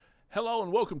Hello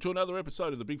and welcome to another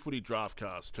episode of the Big Footy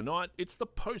Draftcast. Tonight, it's the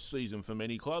postseason for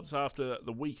many clubs after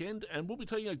the weekend, and we'll be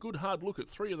taking a good hard look at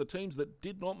three of the teams that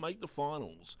did not make the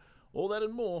finals. All that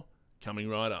and more coming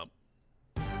right up.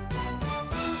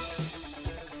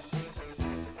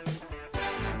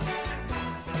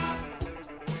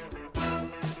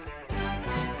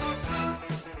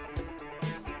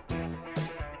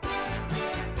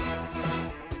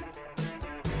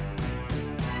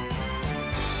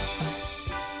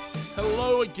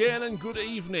 Hello again and good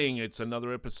evening. It's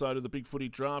another episode of the Big Footy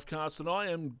Draftcast, and I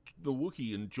am the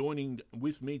Wookie, and joining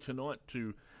with me tonight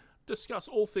to discuss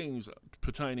all things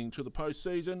pertaining to the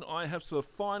postseason, I have the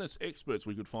finest experts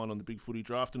we could find on the Big Footy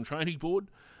Draft and Training Board.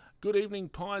 Good evening,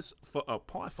 Pie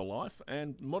for Life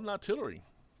and Modern Artillery.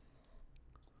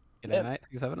 G'day, mate.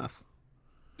 Thanks for having us.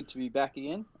 Good to be back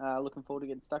again. Looking forward to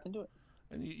getting stuck into it.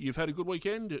 And you've had a good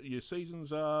weekend. Your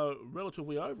season's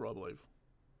relatively over, I believe.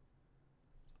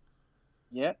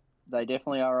 Yep, they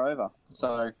definitely are over.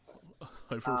 So,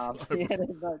 There's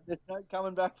there's no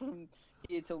coming back from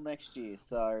here till next year.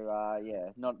 So,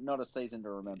 not a season to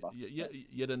remember.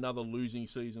 Yet another losing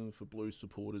season for Blues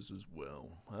supporters as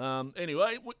well.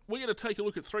 Anyway, we're going to take a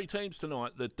look at three teams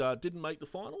tonight that didn't make the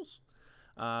finals.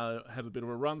 Have a bit of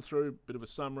a run through, bit of a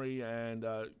summary, and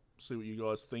see what you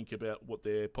guys think about what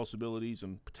their possibilities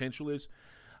and potential is.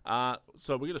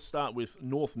 So we're going to start with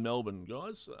North Melbourne,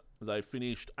 guys. They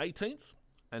finished 18th.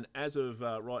 And as of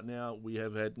right now, we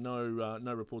have had no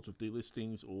reports of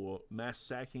delistings or mass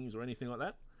sackings or anything like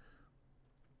that.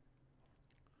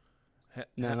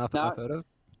 Nothing I've heard of.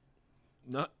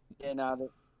 No. Yeah, no, they're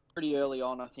pretty early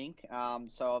on, I think.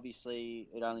 So obviously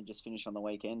it only just finished on the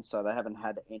weekend, so they haven't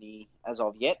had any as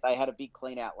of yet. They had a big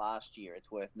clean out last year,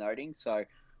 it's worth noting. So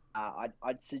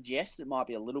I'd suggest it might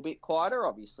be a little bit quieter.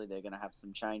 Obviously they're going to have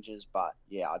some changes, but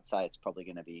yeah, I'd say it's probably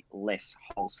going to be less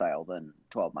wholesale than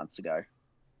 12 months ago.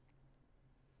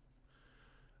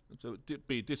 So it'd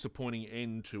be a disappointing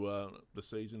end to the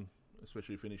season,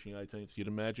 especially finishing 18th, you'd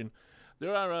imagine.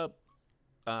 There are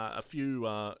a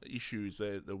few issues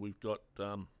there that we've got.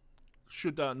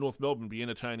 Should North Melbourne be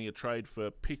entertaining a trade for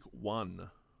pick 1?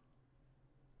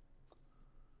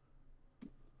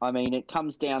 I mean, it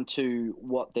comes down to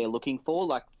what they're looking for.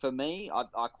 Like, for me,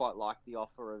 I quite like the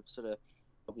offer of sort of,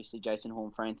 obviously, Jason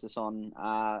Horne-Francis on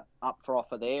up for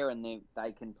offer there, and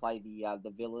they can play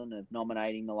the villain of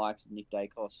nominating the likes of Nick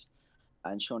Dacos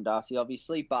and Sean Darcy,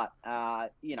 obviously. But,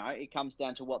 it comes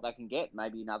down to what they can get.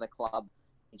 Maybe another club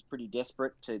is pretty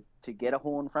desperate to get a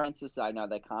Horne-Francis. They know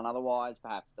they can't otherwise.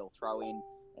 Perhaps they'll throw in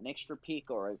an extra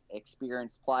pick or an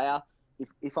experienced player.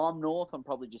 If I'm North, I'm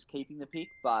probably just keeping the pick.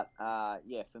 But,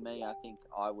 for me, I think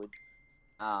I would,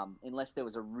 unless there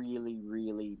was a really,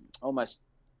 really almost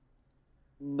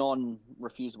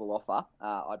non-refusable offer,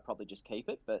 I'd probably just keep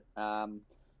it. But, I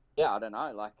don't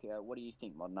know. Like, what do you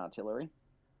think, Modern Artillery?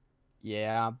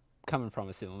 Yeah, I'm coming from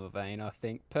a similar vein. I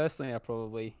think, personally, I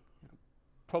probably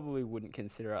wouldn't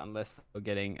consider it unless we're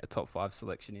getting a top 5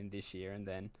 selection in this year and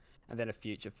then a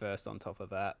future first on top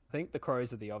of that. I think the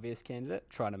Crows are the obvious candidate,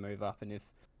 trying to move up, and if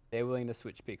they're willing to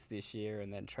switch picks this year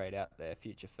and then trade out their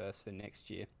future first for next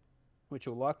year, which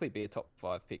will likely be a top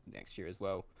 5 pick next year as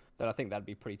well, then I think that'd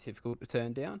be pretty difficult to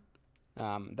turn down.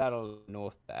 That'll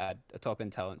North add a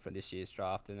top-end talent for this year's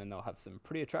draft, and then they'll have some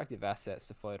pretty attractive assets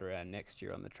to float around next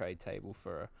year on the trade table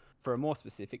for a more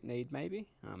specific need, maybe,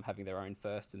 having their own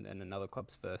first and then another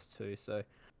club's first too. So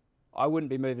I wouldn't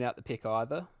be moving out the pick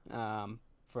either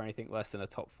for anything less than a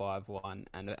top 5 one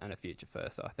and a future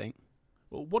first, I think.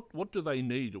 Well, what do they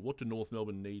need, or what do North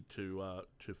Melbourne need to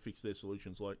fix their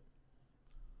solutions like?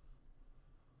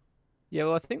 Yeah,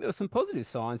 well, I think there were some positive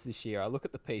signs this year. I look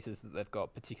at the pieces that they've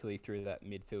got, particularly through that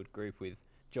midfield group with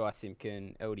Jai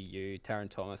Simpkin, LDU, Taron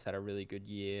Thomas had a really good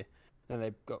year. Then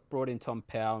they've brought in Tom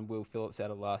Powell and Will Phillips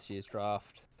out of last year's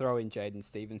draft. Throw in Jaden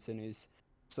Stevenson, who's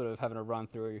sort of having a run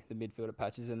through the midfielder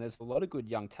patches, and there's a lot of good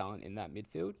young talent in that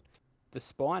midfield. The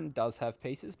spine does have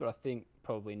pieces, but I think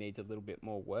probably needs a little bit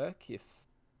more work.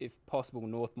 If possible,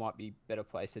 North might be better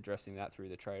placed addressing that through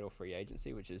the trade or free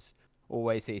agency, which is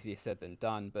always easier said than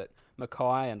done. But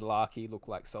Mackay and Larkey look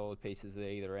like solid pieces at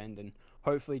either end, and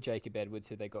hopefully Jacob Edwards,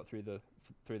 who they got through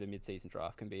the mid-season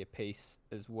draft, can be a piece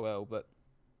as well. But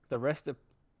the rest are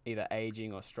either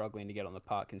aging or struggling to get on the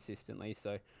park consistently,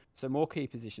 so more key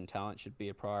position talent should be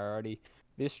a priority.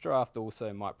 This draft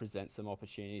also might present some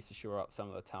opportunities to shore up some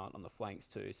of the talent on the flanks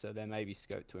too, so there may be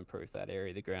scope to improve that area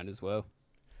of the ground as well.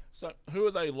 So who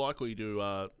are they likely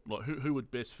to who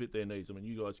would best fit their needs? I mean,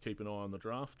 you guys keep an eye on the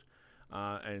draft,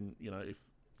 and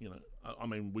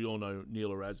we all know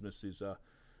Neil Erasmus is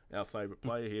our favourite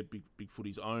player here, Big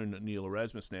Footy's own Neil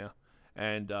Erasmus now,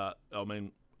 and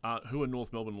who are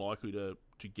North Melbourne likely to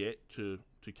get to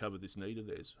cover this need of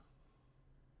theirs?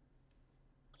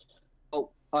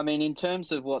 Well, I mean, in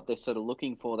terms of what they're sort of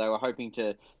looking for, they were hoping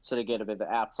to sort of get a bit of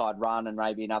an outside run and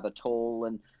maybe another tall.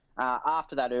 And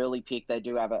after that early pick, they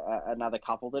do have another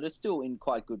couple that are still in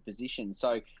quite good position.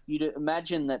 So you'd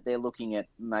imagine that they're looking at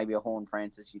maybe a Horn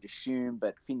Francis, you'd assume,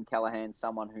 but Finn Callahan's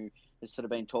someone who has sort of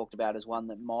been talked about as one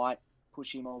that might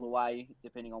push him all the way,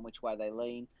 depending on which way they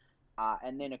lean.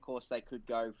 And then, of course, they could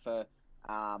go for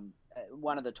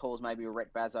one of the talls, maybe a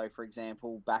Rhett Bazzo, for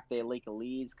example. Back there, Leka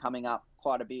Lears coming up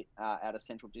quite a bit out of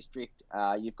Central District.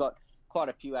 You've got quite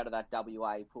a few out of that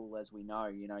WA pool, as we know.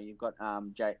 You know, you've got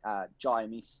Jai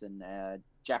Miss and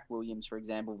Jack Williams, for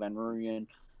example, Van Rooyen.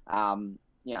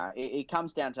 You know, it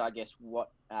comes down to, I guess,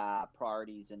 what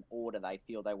priorities and order they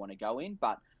feel they want to go in.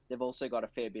 But they've also got a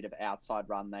fair bit of outside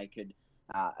run they could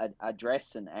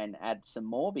address and add some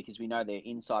more, because we know their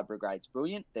inside brigade's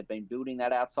brilliant. They've been building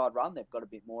that outside run. They've got a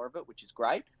bit more of it, which is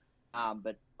great.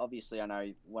 But obviously, I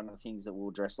know one of the things that we'll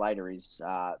address later is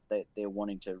that they're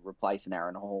wanting to replace an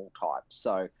Aaron Hall type.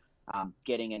 So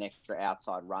getting an extra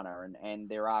outside runner, and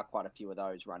there are quite a few of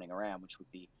those running around, which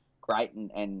would be great.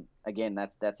 And again,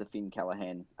 that's a Finn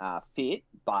Callahan fit,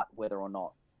 but whether or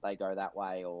not they go that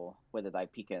way or whether they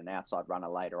pick an outside runner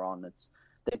later on,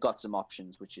 they've got some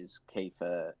options, which is key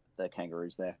for the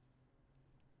Kangaroos there.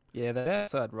 Yeah, that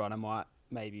outside runner might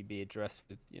maybe be addressed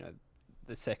with, you know,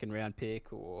 the second round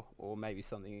pick or maybe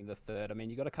something in the third. I mean,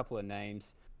 you got a couple of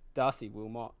names. Darcy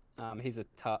Wilmot, he's a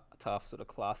tough sort of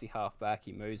classy halfback.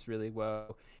 He moves really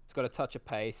well. He's got a touch of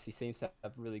pace. He seems to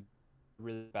have really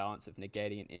balance of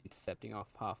negating and intercepting off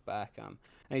halfback. And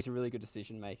he's a really good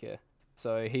decision maker.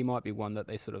 So he might be one that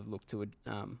they sort of look to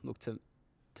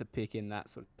pick in that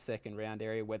sort of second round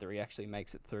area. Whether he actually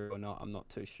makes it through or not, I'm not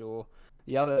too sure.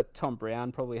 The other, Tom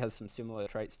Brown, probably has some similar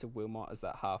traits to Wilmot as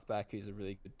that halfback who's a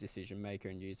really good decision maker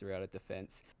and user out of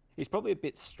defence. He's probably a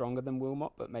bit stronger than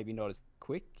Wilmot, but maybe not as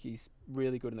quick. He's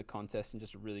really good in the contest and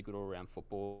just a really good all-round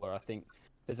footballer. I think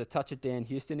there's a touch of Dan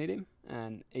Houston in him,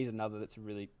 and he's another that's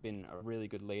really been a really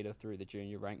good leader through the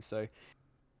junior ranks. So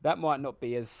that might not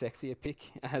be as sexy a pick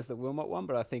as the Wilmot one,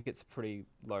 but I think it's a pretty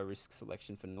low-risk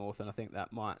selection for North, and I think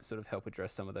that might sort of help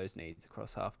address some of those needs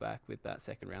across halfback with that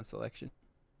second-round selection.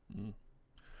 Mm.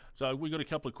 So we've got a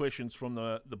couple of questions from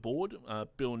the board.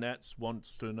 Bill Nats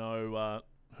wants to know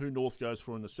who North goes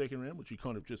for in the second round, which you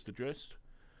kind of just addressed.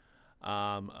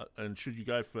 And should you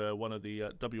go for one of the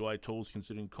WA tools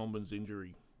considering Combin's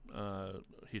injury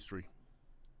history?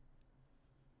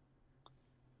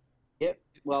 Yep.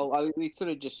 Well, we sort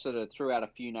of threw out a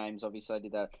few names. Obviously, I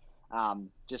did that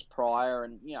just prior,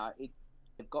 and you know,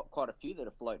 they've got quite a few that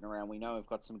are floating around. We know we've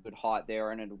got some good height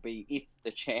there, and it'll be, if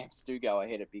the champs do go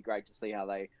ahead, it'd be great to see how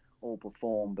they all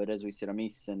perform. But as we said,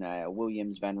 Amiss and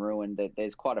Williams, Van Rooyen,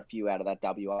 there's quite a few out of that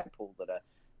WA pool that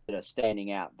are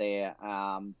standing out there.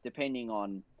 Depending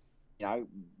on, you know,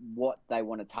 what they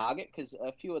want to target, because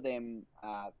a few of them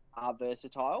are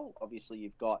versatile. Obviously,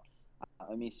 you've got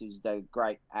Amiss, who's the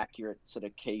great, accurate sort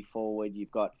of key forward. You've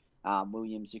got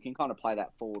Williams, who can kind of play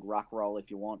that forward ruck role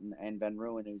if you want, and Van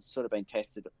Rooyen, who's sort of been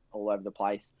tested all over the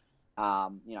place,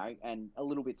 you know, and a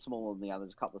little bit smaller than the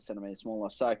others, a couple of centimetres smaller.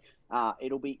 So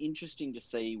it'll be interesting to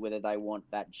see whether they want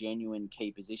that genuine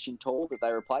key position tall that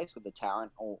they replace with the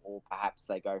Tarrant, or perhaps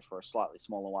they go for a slightly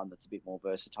smaller one that's a bit more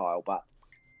versatile. But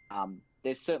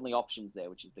there's certainly options there,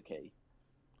 which is the key.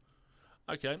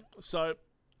 Okay, so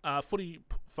Footy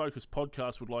Focus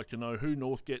podcast would like to know who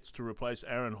North gets to replace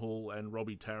Aaron Hall and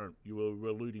Robbie Tarrant. You were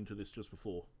alluding to this just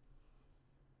before.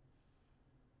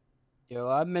 Yeah,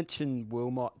 well, I mentioned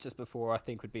Wilmot just before. I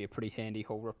think would be a pretty handy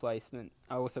Hall replacement.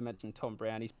 I also mentioned Tom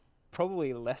Brown. He's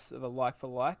probably less of a like for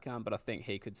like, but I think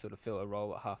he could sort of fill a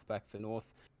role at halfback for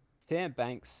North. Sam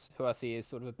Banks, who I see as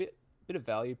sort of a bit of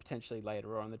value potentially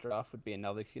later on in the draft, would be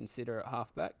another to consider at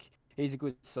halfback. He's a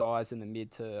good size in the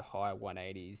mid to high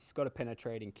 180s. He's got a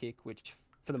penetrating kick, which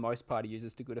for the most part he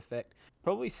uses to good effect.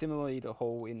 Probably similarly to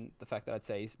Hall in the fact that I'd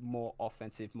say he's more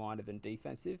offensive minded than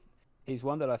defensive. He's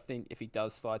one that I think if he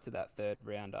does slide to that third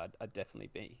round, I'd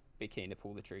definitely be keen to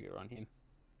pull the trigger on him.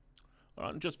 All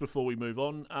right, and just before we move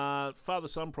on,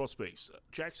 father-son prospects.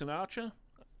 Jackson Archer,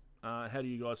 how do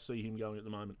you guys see him going at the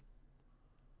moment?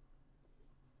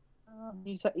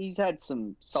 He's had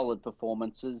some solid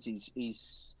performances.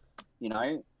 He's you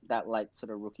know, that late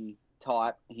sort of rookie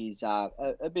type. He's a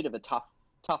bit of a tough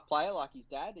player like his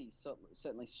dad. He's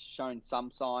certainly shown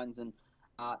some signs, and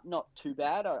not too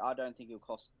bad. I don't think he'll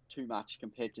cost too much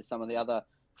compared to some of the other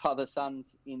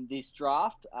father-sons in this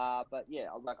draft. But yeah,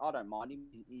 like, I don't mind him.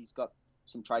 He's got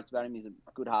some traits about him. He's a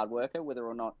good hard worker. Whether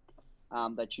or not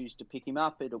they choose to pick him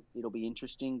up, it'll be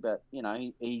interesting. But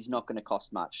he's not going to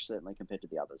cost much, certainly compared to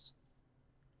the others.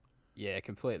 Yeah,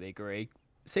 completely agree.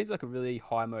 Seems like a really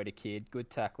high motor kid, good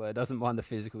tackler, doesn't mind the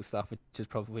physical stuff, which is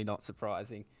probably not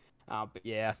surprising. But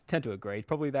yeah, I tend to agree.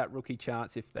 Probably that rookie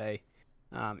chance if they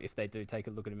do take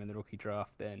a look at him in the rookie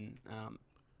draft, then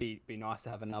be nice to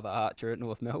have another Archer at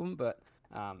North Melbourne. But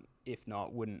if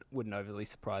not, wouldn't overly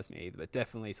surprise me either. But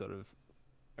definitely sort of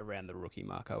around the rookie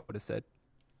mark, I would have said.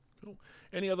 Cool.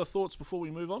 Any other thoughts before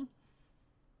we move on?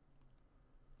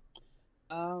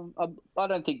 I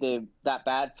don't think they're that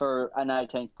bad for an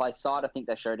 18th place side. I think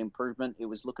they showed improvement. It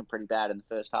was looking pretty bad in the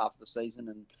first half of the season,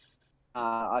 and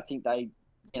I think they,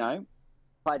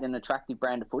 played an attractive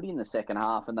brand of footy in the second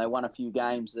half, and they won a few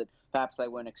games that perhaps they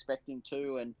weren't expecting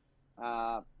to. And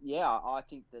I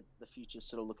think that the future's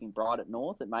sort of looking bright at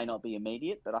North. It may not be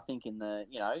immediate, but I think in the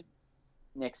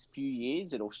next few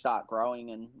years it'll start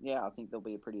growing, and I think they'll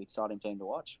be a pretty exciting team to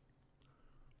watch.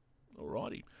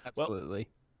 Alrighty, absolutely.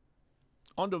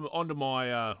 Onto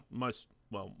my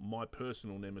my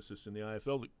personal nemesis in the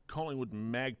AFL. The Collingwood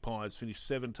Magpies finished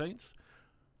 17th.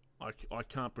 I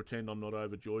can't pretend I'm not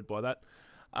overjoyed by that.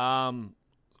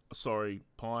 Sorry,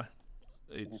 Pie.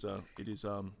 It is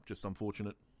just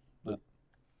unfortunate that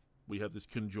we have this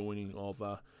conjoining of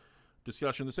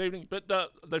discussion this evening. But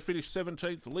they finished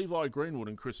 17th. Levi Greenwood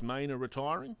and Chris Mayne are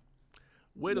retiring.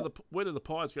 Where do the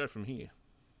Pies go from here?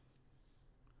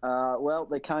 Well,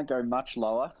 they can't go much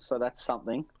lower, so that's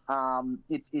something.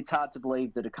 It's hard to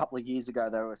believe that a couple of years ago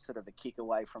they were sort of a kick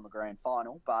away from a grand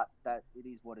final, but that it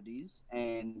is what it is.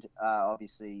 And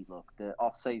obviously, look, the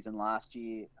off-season last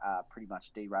year pretty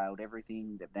much derailed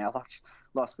everything. They've now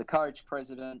lost the coach,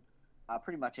 president,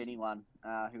 pretty much anyone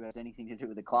who has anything to do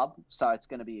with the club. So it's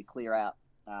going to be a clear out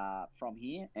from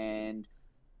here, and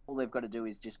all they've got to do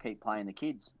is just keep playing the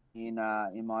kids. In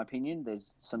my opinion,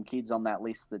 there's some kids on that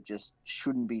list that just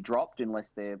shouldn't be dropped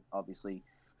unless they're obviously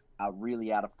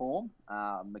really out of form.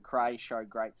 McRae showed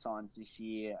great signs this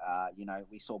year.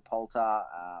 We saw Poulter.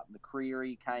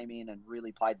 McCreery came in and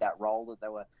really played that role that they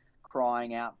were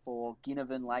crying out for.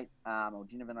 Ginnivan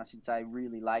I should say,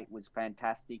 really late was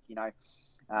fantastic.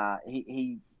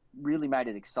 He really made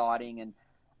it exciting, and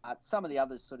some of the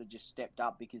others sort of just stepped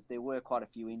up because there were quite a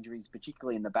few injuries,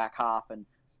 particularly in the back half, and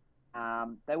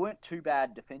they weren't too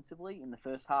bad defensively in the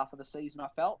first half of the season, I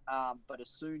felt. But as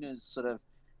soon as sort of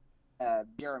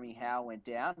Jeremy Howe went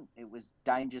down, it was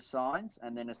danger signs.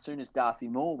 And then as soon as Darcy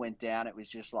Moore went down, it was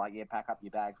just like, pack up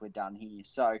your bags, we're done here.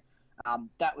 So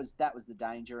that was the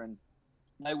danger. And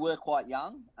they were quite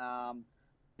young.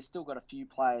 They've still got a few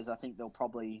players I think they'll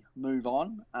probably move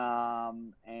on.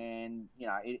 And,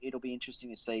 it'll be interesting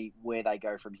to see where they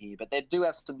go from here. But they do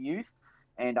have some youth.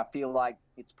 And I feel like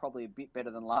it's probably a bit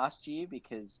better than last year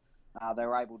because they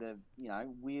were able to,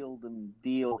 wield and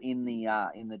deal in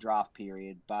the draft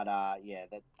period. But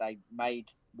that they made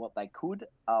what they could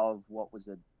of what was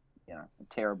a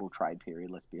terrible trade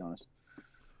period. Let's be honest.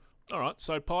 All right.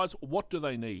 So Pies, what do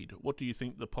they need? What do you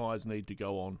think the Pies need to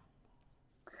go on?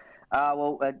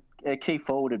 A key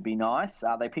forward would be nice.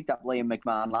 They picked up Liam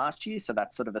McMahon last year, so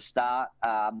that's sort of a start.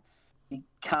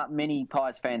 Many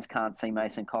Pies fans can't see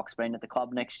Mason Cox being at the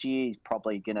club next year. He's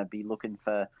probably going to be looking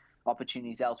for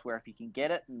opportunities elsewhere if he can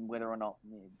get it, and whether or not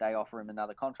they offer him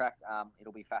another contract,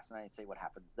 it'll be fascinating to see what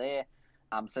happens there.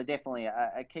 So definitely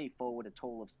a key forward, a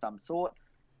tool of some sort,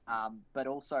 but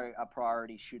also a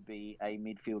priority should be a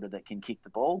midfielder that can kick the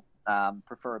ball,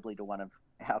 preferably to one of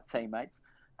our teammates,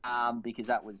 because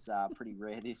that was pretty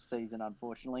rare this season,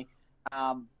 unfortunately.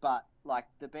 But like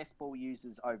the best ball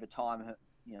users over time,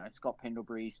 Scott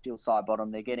Pendlebury, still side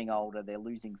bottom. They're getting older. They're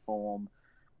losing form.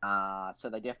 So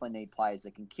they definitely need players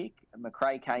that can kick.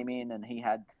 McRae came in and he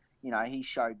had, he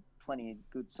showed plenty of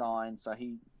good signs. So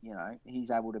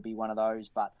he's able to be one of those.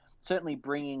 But certainly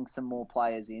bringing some more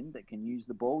players in that can use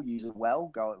the ball, use it well,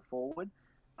 go it forward.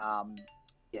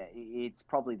 It's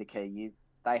probably the key.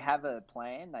 They have a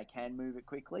plan. They can move it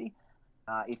quickly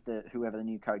if whoever the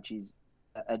new coach is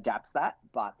adapts that.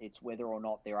 But it's whether or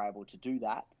not they're able to do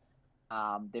that.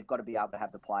 They've got to be able to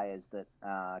have the players that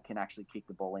can actually kick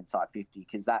the ball inside 50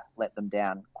 because that let them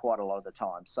down quite a lot of the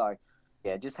time. So,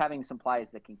 just having some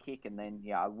players that can kick, and then,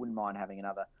 I wouldn't mind having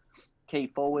another key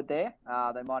forward there.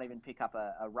 They might even pick up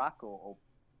a ruck or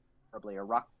probably a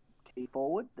ruck key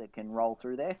forward that can roll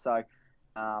through there. So,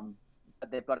 but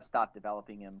they've got to start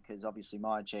developing him because obviously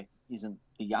Myercheck isn't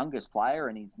the youngest player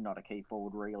and he's not a key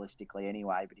forward realistically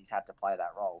anyway, but he's had to play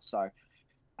that role. So,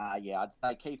 I'd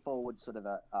say key forward sort of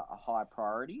a high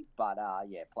priority, but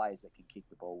players that can kick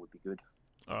the ball would be good.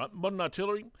 All right, Modern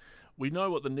Artillery, we know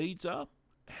what the needs are.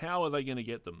 How are they going to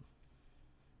get them?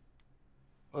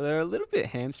 Well, they're a little bit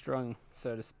hamstrung,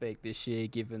 so to speak, this year,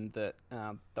 given that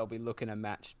they'll be looking to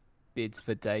match bids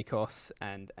for Dacos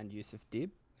and Yusuf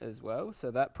Dib as well.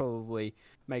 So that probably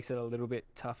makes it a little bit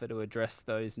tougher to address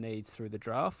those needs through the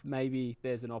draft. Maybe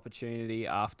there's an opportunity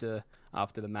after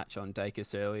the match on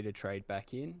Dacos early to trade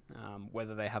back in.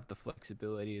 Whether they have the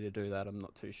flexibility to do that, I'm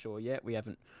not too sure yet. We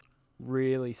haven't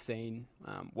really seen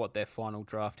what their final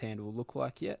draft hand will look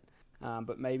like yet.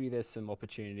 But maybe there's some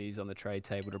opportunities on the trade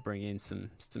table to bring in some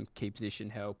key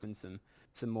position help and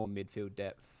some more midfield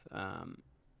depth.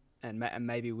 And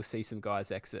maybe we'll see some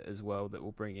guys exit as well that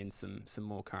will bring in some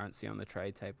more currency on the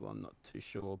trade table. I'm not too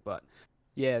sure. But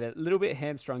yeah, they're a little bit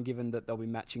hamstrung given that they'll be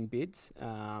matching bids.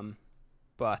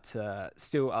 But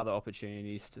still other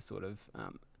opportunities to sort of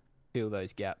fill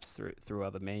those gaps through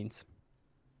other means.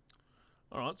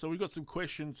 All right, so we've got some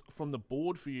questions from the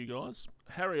board for you guys.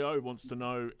 Harry O wants to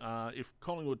know if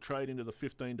Collingwood trade into the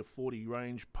 15 to 40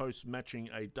 range post matching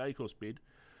a Dacos bid,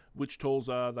 which tools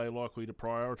are they likely to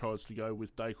prioritise to go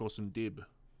with Dacos and Dib?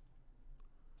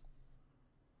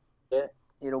 Yeah,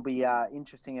 it'll be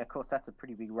interesting. Of course, that's a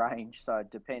pretty big range, so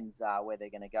it depends where they're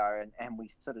going to go. And we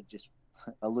sort of just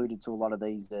alluded to a lot of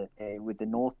these with the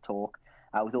North talk,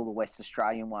 with all the West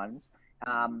Australian ones.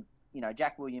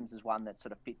 Jack Williams is one that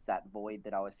sort of fits that void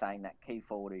that I was saying, that key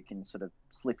forward who can sort of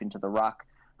slip into the ruck.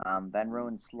 Van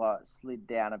Ruin slid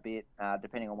down a bit,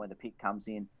 depending on where the pick comes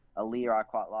in. Alir I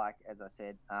quite like, as I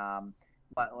said.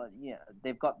 But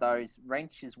they've got those.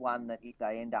 Wrench is one that if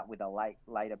they end up with a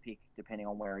later pick, depending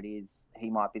on where it is, he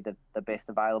might be the best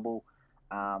available.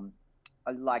 I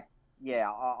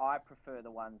prefer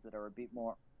the ones that are a bit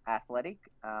more athletic,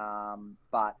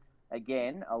 but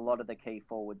again, a lot of the key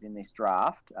forwards in this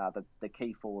draft, the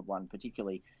key forward one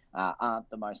particularly, aren't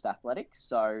the most athletic.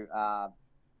 So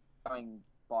going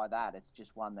by that, it's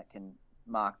just one that can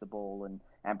mark the ball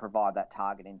and provide that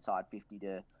target inside 50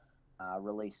 to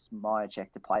release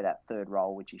Myercheck to play that third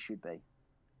role, which he should be.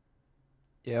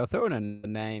 Yeah, I'll throw in a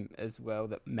name as well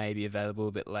that may be available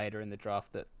a bit later in the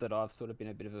draft that I've sort of been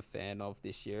a bit of a fan of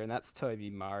this year, and that's Toby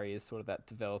Murray as sort of that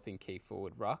developing key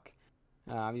forward ruck.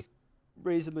 He's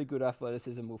reasonably good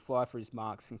athleticism, will fly for his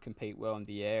marks and compete well in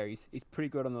the air. He's pretty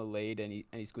good on the lead and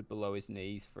he's good below his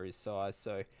knees for his size.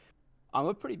 So I'm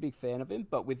a pretty big fan of him,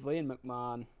 but with Liam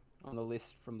McMahon on the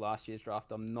list from last year's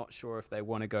draft, I'm not sure if they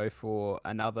want to go for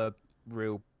another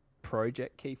real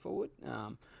project key forward.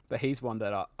 But he's one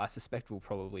that I suspect will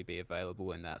probably be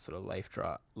available in that sort of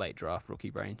late draft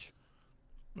rookie range.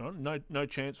 No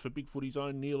chance for Big Footy's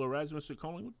own Neil Erasmus at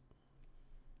Collingwood?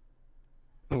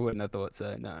 I wouldn't have thought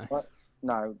so, no. What?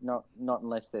 No, not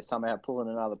unless they're somehow pulling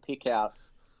another pick out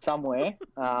somewhere.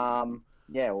 Don't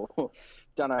know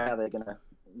how they're going to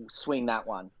swing that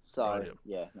one. So, Right,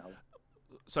 yeah, no.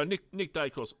 So Nick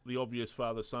Dacos, the obvious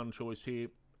father-son choice here.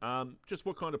 Just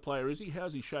what kind of player is he?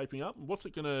 How's he shaping up?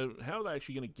 How are they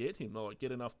actually going to get him? Like,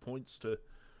 get enough points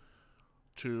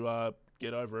to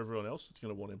get over everyone else that's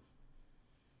going to want him?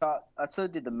 I sort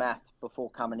of did the math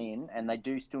before coming in, and they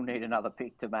do still need another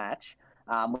pick to match.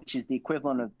 Which is the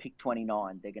equivalent of pick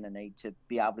 29. They're going to need to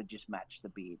be able to just match the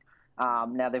bid.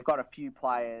 Now, they've got a few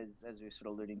players, as we were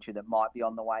sort of alluding to, that might be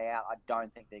on the way out. I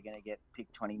don't think they're going to get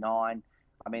pick 29.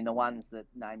 I mean, the ones that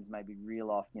names maybe reel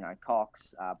off,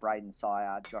 Cox, Braden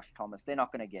Sire, Josh Thomas, they're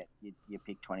not going to get your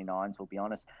pick 29s, we'll be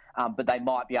honest. But they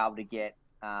might be able to get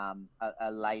a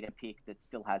later pick that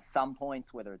still has some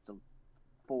points, whether it's a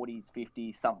 40s,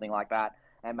 50s, something like that,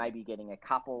 and maybe getting a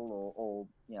couple or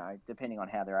depending on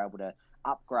how they're able to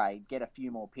upgrade, get a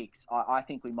few more picks. I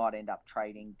think we might end up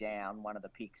trading down one of the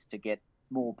picks to get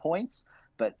more points,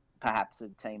 but perhaps a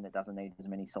team that doesn't need as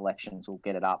many selections will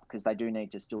get it up because they do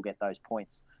need to still get those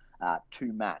points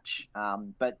to match.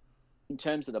 But in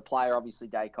terms of the player, obviously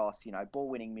Dacos,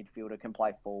 ball-winning midfielder, can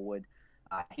play forward,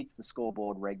 hits the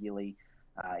scoreboard regularly.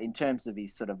 In terms of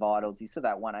his sort of vitals, he's sort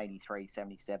of that 183,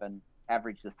 77,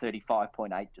 averaged the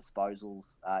 35.8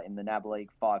 disposals in the NAB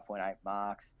League, 5.8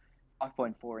 marks,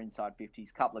 5.4 inside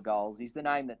 50s, couple of goals. He's the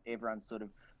name that everyone sort of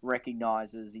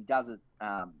recognises. He does it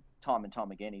time and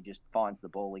time again. He just finds the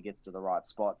ball. He gets to the right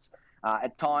spots.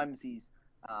 At times, he's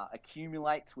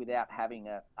accumulates without having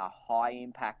a high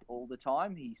impact all the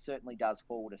time. He certainly does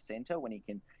forward a centre when he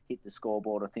can hit the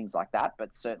scoreboard or things like that,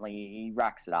 but certainly he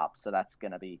racks it up. So that's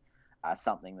going to be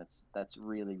something that's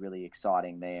really, really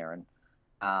exciting there. And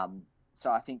so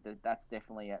I think that's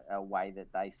definitely a way that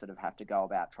they sort of have to go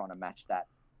about trying to match that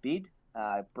bid.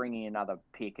 Bringing another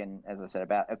pick, and as I said,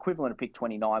 about equivalent of pick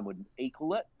 29 would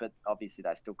equal it, but obviously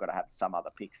they still got to have some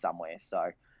other pick somewhere. So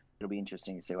it'll be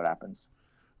interesting to see what happens.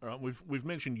 All right, we've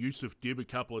mentioned Yusuf Dib a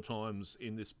couple of times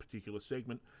in this particular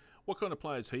segment. What kind of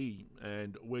player is he,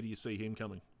 and where do you see him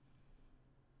coming?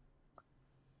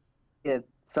 Yeah,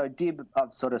 so Dib, I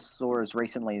sort of saw as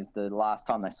recently as the last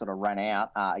time they sort of ran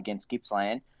out against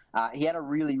Gippsland. He had a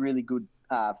really, really good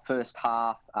first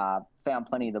half, found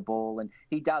plenty of the ball, and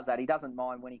he does that. He doesn't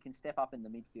mind when he can step up in the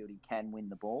midfield, he can win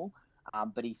the ball,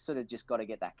 but he's sort of just got to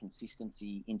get that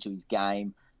consistency into his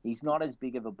game. He's not as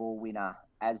big of a ball winner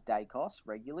as Dacos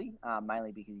regularly,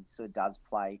 mainly because he sort of does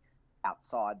play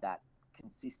outside that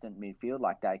consistent midfield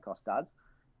like Dacos does.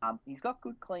 He's got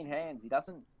good, clean hands. He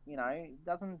doesn't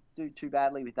do too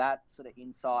badly with that sort of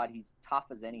inside. He's tough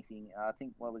as anything. I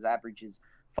think what was average is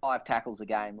 5 tackles a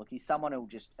game. Look, he's someone who'll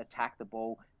just attack the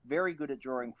ball. Very good at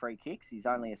drawing free kicks. He's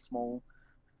only a small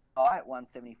guy at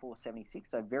 174, 76,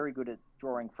 so very good at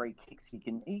drawing free kicks. He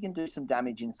can do some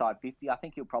damage inside 50. I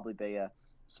think he'll probably be a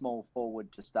small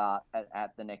forward to start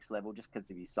at the next level just because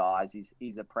of his size.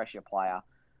 He's a pressure player.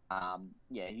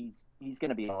 He's going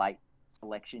to be a late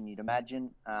selection, you'd imagine.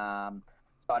 So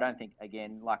I don't think,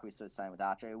 again, like we were sort of saying with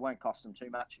Archer, it won't cost them too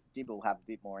much. Dib will have a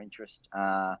bit more interest.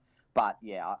 But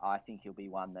yeah, I think he'll be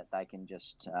one that they can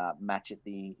just match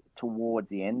towards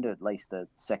the end, at least the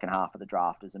second half of the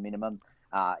draft as a minimum.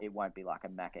 It won't be like a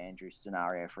Mac Andrews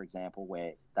scenario, for example,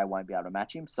 where they won't be able to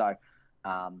match him. So,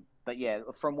 but yeah,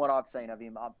 from what I've seen of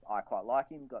him, I quite like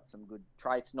him. Got some good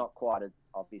traits, not quite as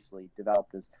obviously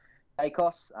developed as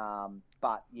Dacos,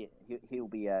 but yeah, he'll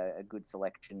be a good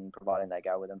selection, providing they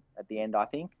go with him at the end, I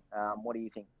think. What do you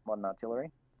think, Modern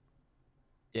Artillery?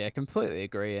 Yeah, completely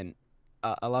agree. And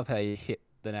I love how you hit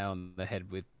the nail on the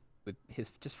head with his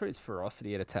just for his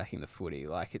ferocity at attacking the footy.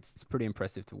 Like it's pretty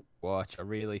impressive to watch. I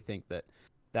really think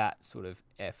that sort of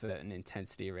effort and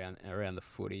intensity around the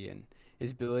footy and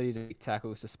his ability to make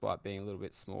tackles despite being a little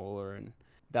bit smaller, and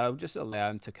that'll just allow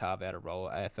him to carve out a role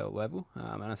at AFL level.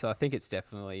 And so I think it's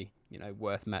definitely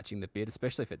worth matching the bid,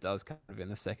 especially if it does kind of in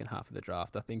the second half of the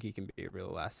draft. I think he can be a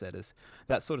real asset as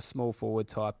that sort of small forward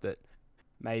type that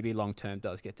maybe long term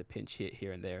does get to pinch hit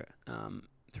here and there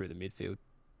through the midfield.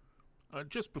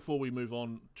 Just before we move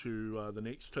on to the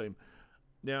next team,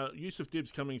 now Yusuf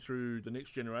Dib's coming through the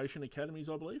Next Generation Academies,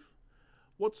 I believe.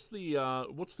 What's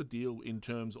the deal in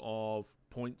terms of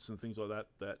points and things like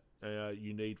that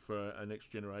you need for a Next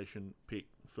Generation pick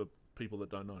for people that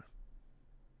don't know?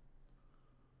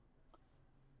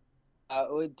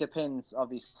 It depends,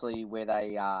 obviously, where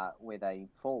they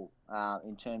fall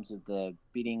in terms of the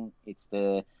bidding. It's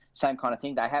the same kind of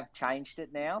thing. They have changed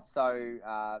it now. So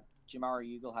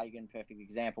Jamari Ugelhagen, perfect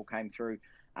example, came through,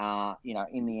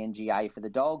 in the NGA for the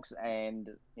Dogs, and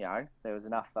there was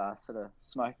enough sort of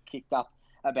smoke kicked up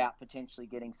about potentially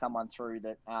getting someone through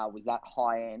that was that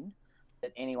high end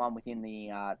that anyone within the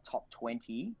top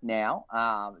 20 now,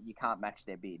 you can't match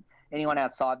their bid. Anyone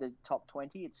outside the top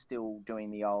 20, it's still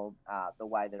doing the old the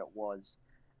way that it was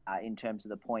in terms of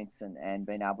the points and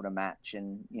being able to match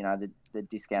and the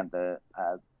discount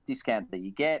that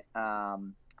you get,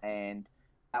 and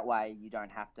that way you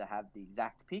don't have to have the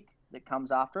exact pick that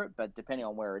comes after it. But depending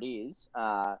on where it is,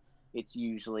 it's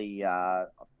usually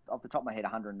off the top of my head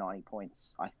 190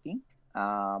 points, I think.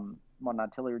 Modern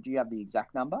Artillery, do you have the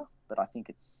exact number? But I think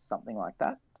it's something like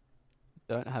that.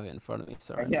 Don't have it in front of me,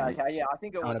 sorry. Yeah, okay, yeah. I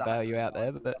think it was. Trying to bail you out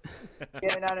there, but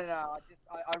yeah, no.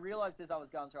 I realised as I was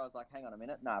going through, I was like, hang on a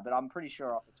minute, no. But I'm pretty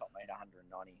sure off the top of my head,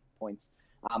 190 points.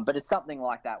 But it's something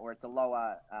like that where it's a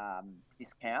lower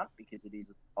discount because it is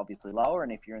obviously lower,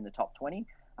 and if you're in the top 20,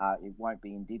 it won't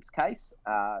be in Dib's case.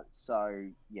 So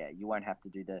yeah, you won't have to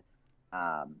do the.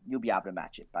 You'll be able to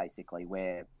match it basically.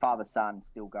 Where father son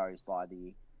still goes by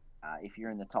the. If you're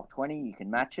in the top 20, you can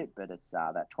match it, but it's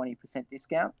that 20%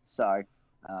 discount. So,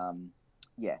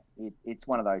 it's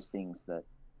one of those things that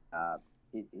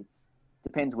it's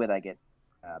depends where they get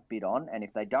bid on, and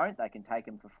if they don't, they can take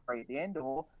them for free at the end,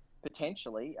 or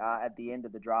potentially at the end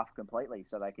of the draft completely,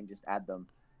 so they can just add them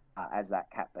as that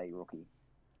Cat B rookie.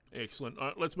 Excellent. All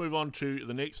right, let's move on to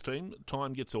the next team.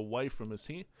 Time gets away from us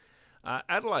here.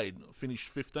 Adelaide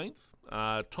finished 15th.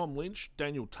 Tom Lynch,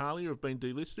 Daniel Talia have been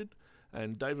delisted,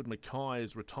 and David Mackay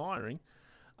is retiring.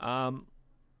 Modern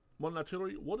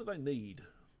Artillery, what do they need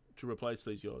to replace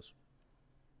these guys?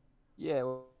 Yeah,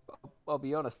 well, I'll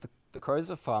be honest, the Crows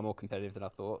are far more competitive than I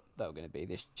thought they were going to be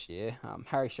this year.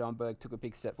 Harry Schoenberg took a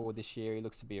big step forward this year. He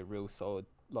looks to be a real solid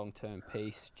long-term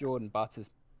piece. Jordan Butts is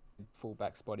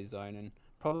fullback spot his own and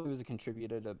probably was a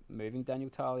contributor to moving Daniel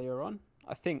Talia on.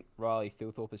 I think Riley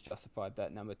Thilthorpe has justified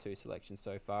that number 2 selection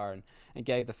so far and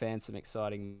gave the fans some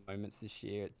exciting moments this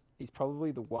year. He's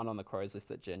probably the one on the Crows list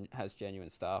that has genuine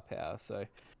star power. So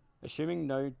assuming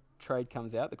no trade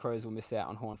comes out, the Crows will miss out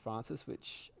on Horn Francis,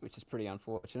 which is pretty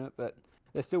unfortunate, but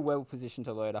they're still well positioned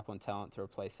to load up on talent to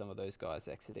replace some of those guys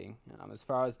exiting. As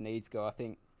far as needs go, I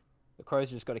think the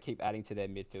Crows just got to keep adding to their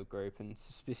midfield group, and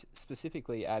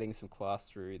specifically adding some class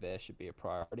through there should be a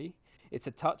priority. It's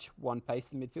a touch one pace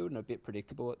in the midfield and a bit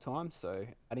predictable at times, so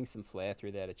adding some flair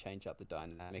through there to change up the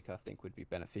dynamic I think would be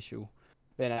beneficial.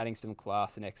 Then adding some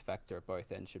class and X factor at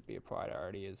both ends should be a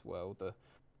priority as well. The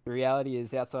reality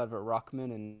is, outside of a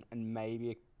ruckman and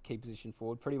maybe a key position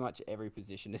forward, pretty much every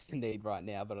position is in need right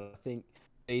now, but I think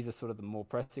these are sort of the more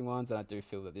pressing ones, and I do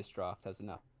feel that this draft has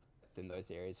enough in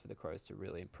those areas for the Crows to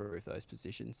really improve those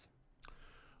positions.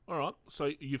 All right,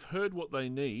 so you've heard what they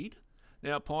need.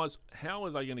 Now, Pies, how are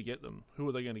they going to get them? Who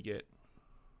are they going to get?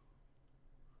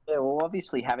 Yeah, well,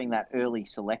 obviously having that early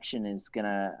selection is going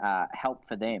to help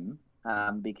for them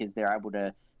because they're able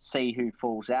to see who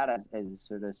falls out, as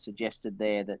sort of suggested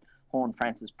there, that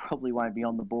Horne-Francis probably won't be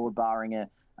on the board barring a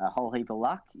whole heap of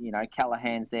luck. You know,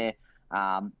 Callaghan's there.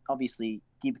 Obviously,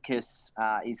 Gibcus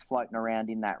is floating around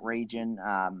in that region.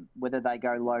 Whether they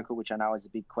go local, which I know is a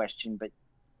big question, but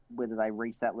whether they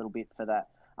reach that little bit for that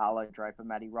Arlo Draper,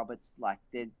 Matty Roberts, like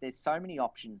there's so many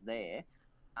options there.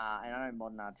 And I know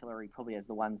Modern Artillery probably has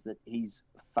the ones that he's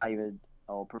favoured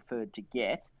or preferred to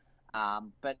get.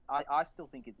 But I still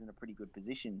think it's in a pretty good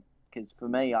position because for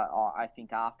me, I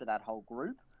think after that whole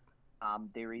group,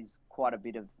 there is quite a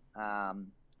bit of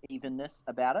evenness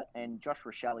about it. And Josh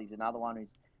Rochelli's another one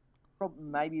who's probably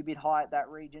maybe a bit high at that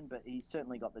region, but he's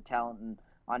certainly got the talent.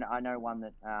 And I know one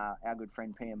that our good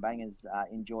friend PM Bangers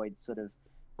enjoyed sort of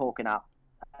talking up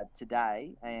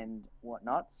today and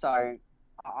whatnot. So,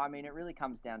 I mean, it really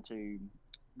comes down to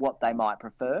what they might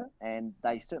prefer, and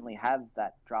they certainly have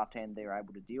that draft hand they're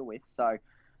able to deal with. So,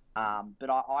 but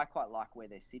I quite like where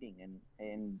they're sitting,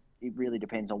 and it really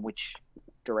depends on which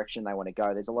direction they want to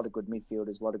go. There's a lot of good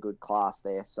midfielders, a lot of good class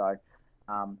there, so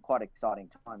quite exciting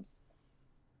times.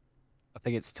 I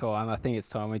think it's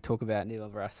time we talk about Neil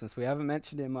Erasmus. We haven't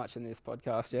mentioned him much in this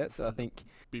podcast yet, so I think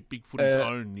Big Footy's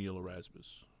own Neil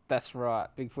Erasmus. That's right,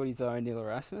 Big Footy's own Neil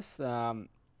Erasmus.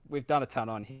 We've done a ton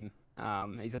on him.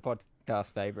 He's a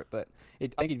podcast favourite, but I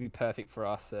think he'd be perfect for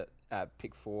us at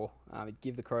pick 4. He'd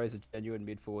give the Crows a genuine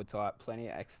mid-forward type, plenty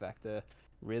of X-factor,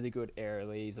 really good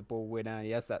aerially. He's a ball winner, and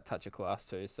he has that touch of class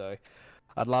too. So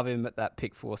I'd love him at that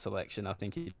pick 4 selection. I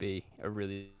think he'd be a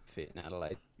really fit in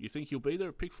Adelaide. You think he'll be there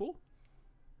at pick 4?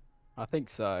 I think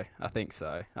so. I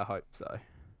hope so.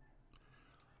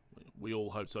 We all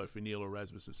hope so for Neil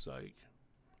Erasmus' sake.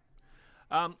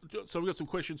 So we've got some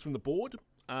questions from the board.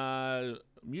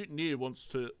 Mutineer wants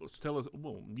to tell us.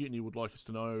 Well, Mutineer would like us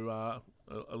to know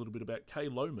a little bit about Kay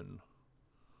Lohman.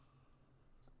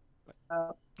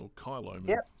 Or Kai Lohman.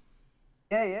 Yep.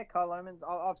 Yeah, Kai Lohman.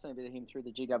 I've seen a bit of him through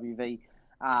the GWV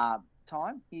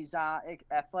time. He's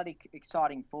athletic,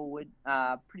 exciting forward,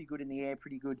 pretty good in the air,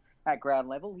 pretty good at ground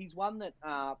level. He's one that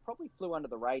probably flew under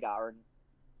the radar, and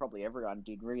probably everyone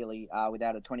did really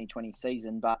without a 2020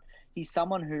 season, but he's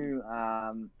someone who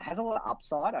has a lot of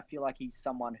upside. I feel like he's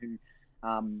someone who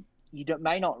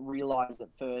may not realise at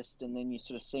first, and then you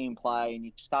sort of see him play and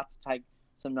you start to take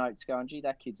some notes going, gee,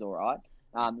 that kid's all right.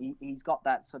 He's got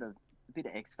that sort of bit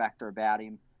of X factor about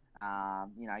him.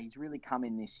 He's really come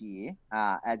in this year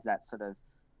as that sort of,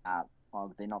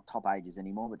 they're not top ages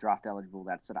anymore, but draft eligible,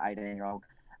 that sort of 18-year-old.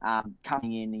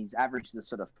 Coming in, he's averaged the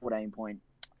sort of 14.5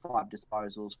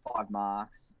 disposals, 5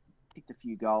 marks, kicked a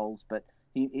few goals, but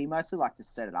he mostly likes to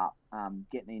set it up,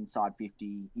 getting inside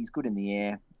 50. He's good in the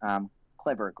air,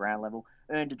 clever at ground level,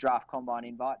 earned a draft combine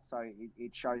invite, so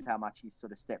it shows how much he's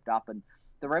sort of stepped up. And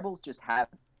the Rebels just have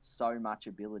so much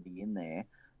ability in there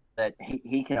that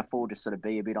he can afford to sort of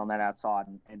be a bit on that outside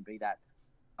and be that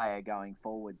player going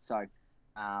forward. So,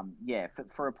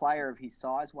 for a player of his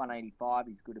size, 185,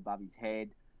 he's good above his head.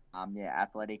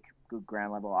 Athletic, good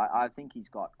ground level. I think he's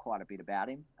got quite a bit about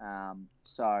him.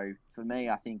 So for me,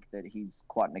 I think that he's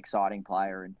quite an exciting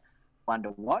player and one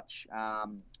to watch.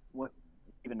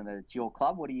 Given that it's your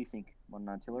club, what do you think, Modern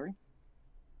Artillery?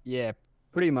 Yeah,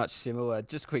 pretty much similar.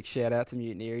 Just a quick shout out to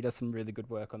Mutineer. He does some really good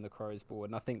work on the Crows board,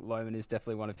 and I think Lohman is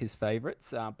definitely one of his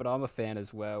favourites. But I'm a fan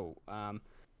as well.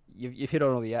 You've hit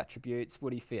on all the attributes.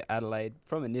 Would he fit Adelaide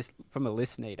from a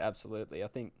list need? Absolutely. I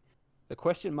think the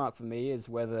question mark for me is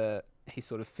whether he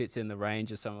sort of fits in the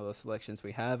range of some of the selections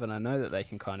we have, and I know that they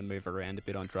can kind of move around a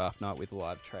bit on draft night with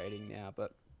live trading now,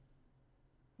 but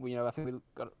I think we've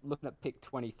got looking at pick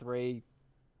 23.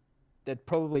 There'd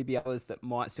probably be others that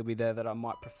might still be there that I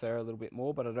might prefer a little bit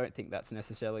more, but I don't think that's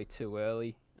necessarily too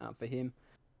early for him.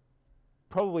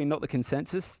 Probably not the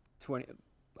consensus.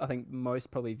 I think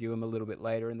most probably view him a little bit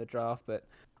later in the draft, but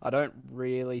I don't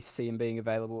really see him being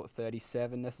available at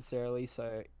 37 necessarily.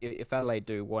 So if Adelaide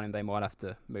do want him, they might have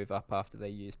to move up after they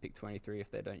use pick 23 if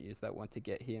they don't use that one to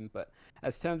get him. But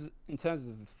in terms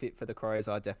of fit for the Crows,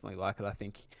 I definitely like it. I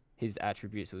think his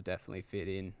attributes will definitely fit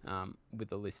in with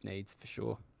the list needs for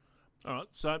sure. All right,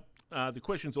 so the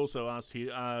question's also asked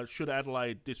here, should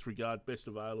Adelaide disregard best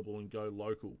available and go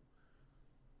local?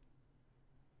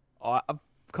 I've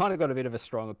kind of got a bit of a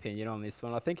strong opinion on this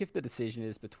one. I think if the decision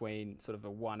is between sort of a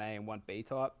 1A and 1B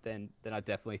type, then I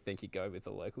definitely think you go with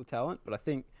the local talent. But I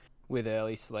think with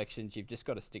early selections, you've just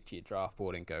got to stick to your draft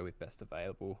board and go with best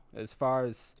available. As far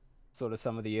as sort of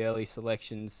some of the early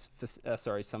selections,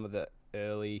 some of the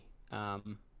early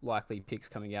likely picks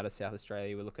coming out of South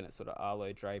Australia, we're looking at sort of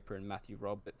Arlo Draper and Matthew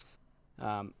Roberts.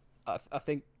 I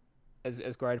think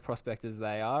as great a prospect as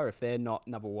they are, if they're not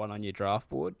number one on your draft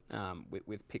board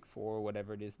with pick 4 or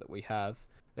whatever it is that we have,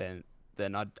 then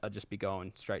I'd just be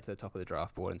going straight to the top of the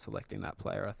draft board and selecting that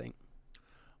player, I think.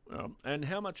 And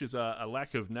how much is a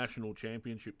lack of national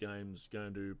championship games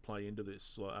going to play into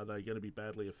this? Are they going to be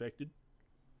badly affected?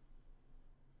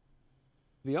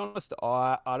 To be honest,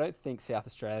 I don't think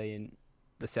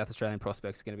the South Australian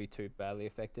prospects are going to be too badly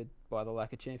affected by the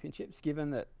lack of championships, given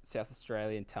that South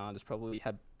Australian talent has probably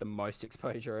had the most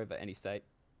exposure over any state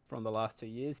from the last 2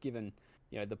 years, given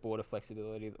the border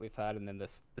flexibility that we've had, and then the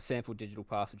Sample Digital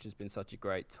Pass, which has been such a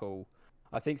great tool.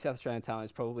 I think South Australian talent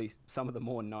is probably some of the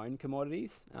more known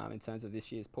commodities in terms of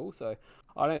this year's pool, so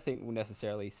I don't think we'll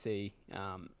necessarily see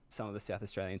some of the South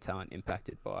Australian talent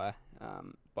impacted by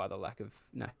the lack of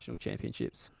national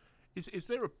championships. Is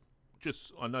there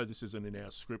I know this isn't in our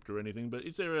script or anything, but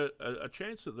is there a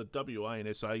chance that the WA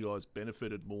and SA guys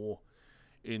benefited more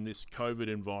in this COVID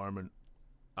environment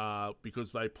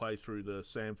because they play through the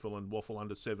SAMFL and Waffle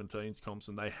under-17s comps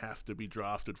and they have to be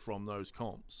drafted from those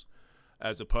comps,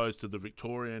 as opposed to the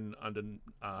Victorian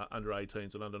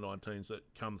under-18s and under-19s that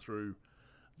come through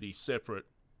the separate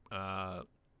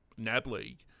NAB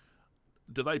League?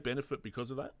 Do they benefit because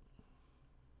of that?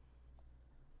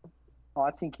 I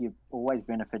think you're always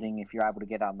benefiting if you're able to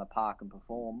get out in the park and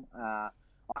perform. I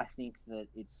think that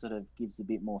it sort of gives a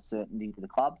bit more certainty to the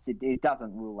clubs. It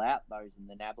doesn't rule out those in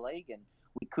the NAB League, and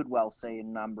we could well see a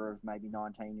number of maybe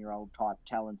 19-year-old type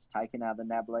talents taken out of the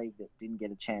NAB League that didn't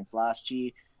get a chance last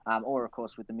year. Or, of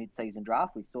course, with the mid-season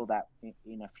draft, we saw that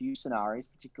in a few scenarios,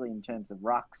 particularly in terms of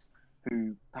rucks,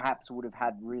 who perhaps would have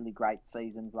had really great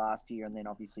seasons last year and then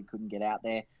obviously couldn't get out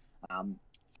there.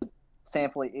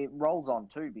 Sample, it rolls on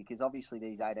too, because obviously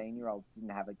these 18-year-olds didn't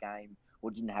have a game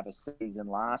or didn't have a season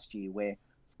last year, where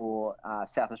for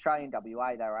South Australia and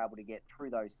WA, they were able to get through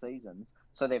those seasons.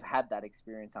 So they've had that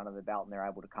experience under the belt and they're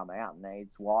able to come out. And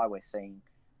it's why we're seeing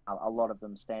a lot of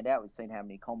them stand out. We've seen how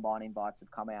many combine invites have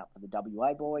come out for the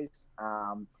WA boys.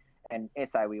 And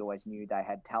SA, we always knew they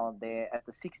had talent there. At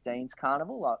the 16s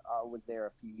Carnival, I was there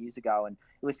a few years ago, and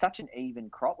it was such an even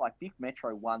crop. Like Vic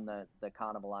Metro won the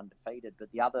Carnival undefeated,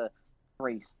 but the other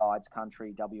 3 sides,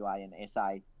 Country, WA and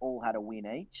SA, all had a win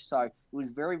each. So it was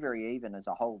very, very even as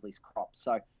a whole, this crop.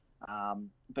 So,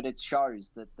 but it shows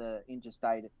that the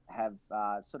interstate have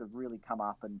sort of really come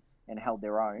up and held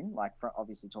their own, like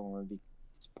obviously talking about a big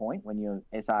point when you're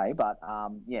SA, but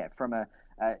from a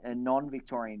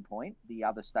non-Victorian point, the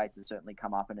other states have certainly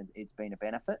come up and it's been a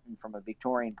benefit. And from a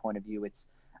Victorian point of view, it's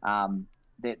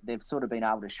they've sort of been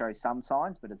able to show some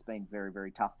signs, but it's been very,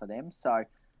 very tough for them. So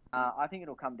I think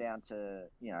it'll come down to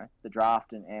the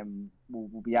draft, and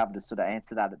we'll be able to sort of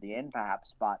answer that at the end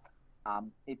perhaps. But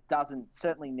it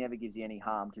certainly never gives you any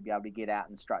harm to be able to get out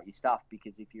and strut your stuff,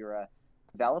 because if you're a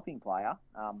developing player,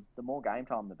 the more game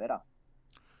time, the better.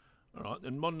 All right,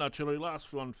 and Mon Chile,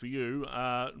 last one for you.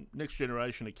 Next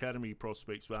generation academy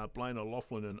prospects, Blaine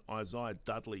O'Loughlin and Isaiah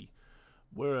Dudley.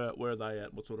 Where are they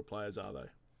at? What sort of players are they?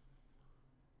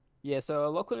 Yeah, so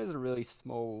O'Loughlin is a really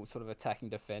small sort of attacking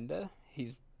defender.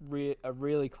 He's a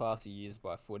really classy years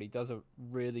by foot. He does a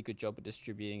really good job of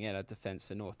distributing out of defence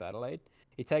for North Adelaide.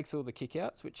 He takes all the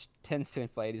kickouts, which tends to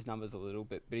inflate his numbers a little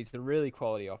bit, but he's a really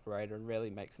quality operator and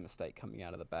rarely makes a mistake coming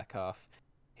out of the back half.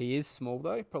 He is small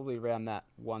though, probably around that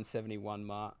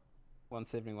 171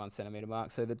 centimetre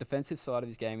mark. So the defensive side of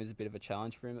his game is a bit of a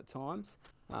challenge for him at times.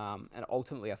 And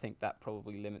ultimately, I think that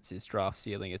probably limits his draft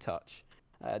ceiling a touch.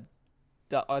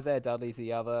 Isaiah Dudley's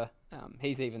the other.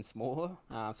 He's even smaller,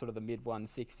 sort of the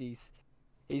mid-160s.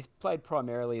 He's played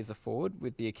primarily as a forward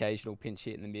with the occasional pinch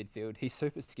hit in the midfield. He's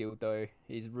super skilled though.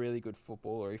 He's a really good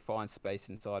footballer. He finds space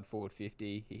inside forward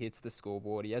 50. He hits the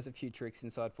scoreboard. He has a few tricks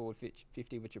inside forward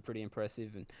 50, which are pretty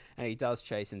impressive. And he does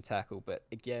chase and tackle. But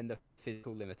again, the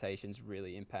physical limitations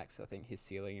really impacts, I think, his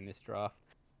ceiling in this draft.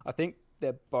 I think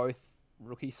they're both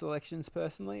rookie selections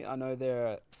personally. I know there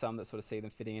are some that sort of see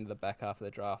them fitting into the back half of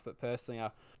the draft, but personally,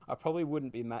 I probably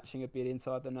wouldn't be matching a bit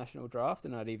inside the national draft,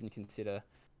 and I'd even consider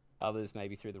others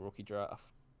maybe through the rookie draft.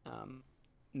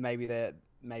 Maybe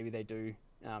they do.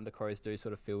 The Crows do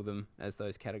sort of fill them as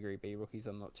those Category B rookies.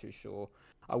 I'm not too sure.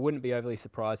 I wouldn't be overly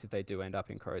surprised if they do end up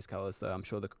in Crows colours, though. I'm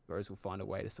sure the Crows will find a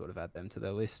way to sort of add them to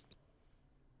their list.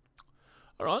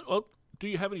 All right. Well, do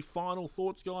you have any final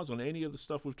thoughts, guys, on any of the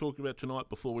stuff we've talked about tonight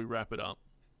before we wrap it up?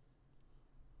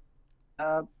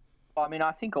 I mean,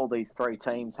 I think all these three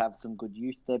teams have some good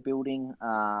youth they're building,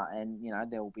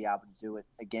 and they'll be able to do it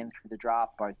again through the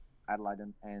draft. Both Adelaide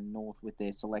and North with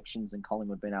their selections, and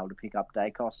Collingwood being able to pick up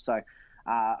Dacos. So,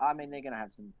 I mean, they're going to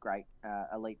have some great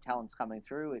elite talents coming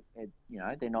through.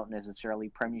 They're not necessarily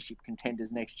premiership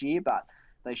contenders next year, but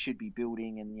they should be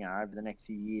building, and over the next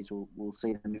few years, we'll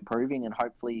see them improving, and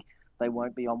hopefully they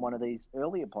won't be on one of these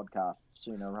earlier podcasts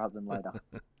sooner rather than later.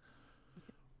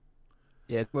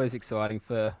 Yeah, it's always exciting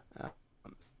for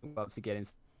clubs to get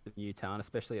into new talent,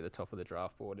 especially at the top of the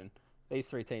draft board, and these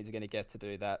three teams are going to get to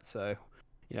do that. So,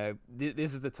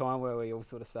 this is the time where we all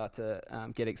sort of start to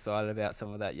get excited about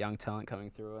some of that young talent coming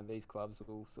through, and these clubs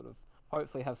will sort of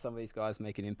hopefully have some of these guys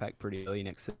make an impact pretty early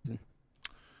next season.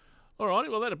 All righty,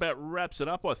 well, that about wraps it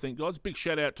up, I think, guys. Big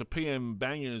shout-out to PM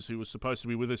Bangers, who was supposed to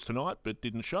be with us tonight but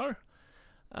didn't show.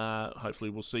 Hopefully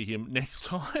we'll see him next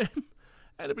time.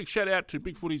 And a big shout-out to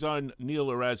Big Footy's own Neil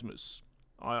Erasmus.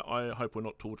 I hope we're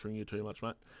not torturing you too much,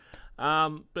 mate.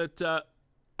 But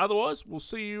otherwise, we'll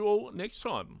see you all next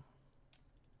time.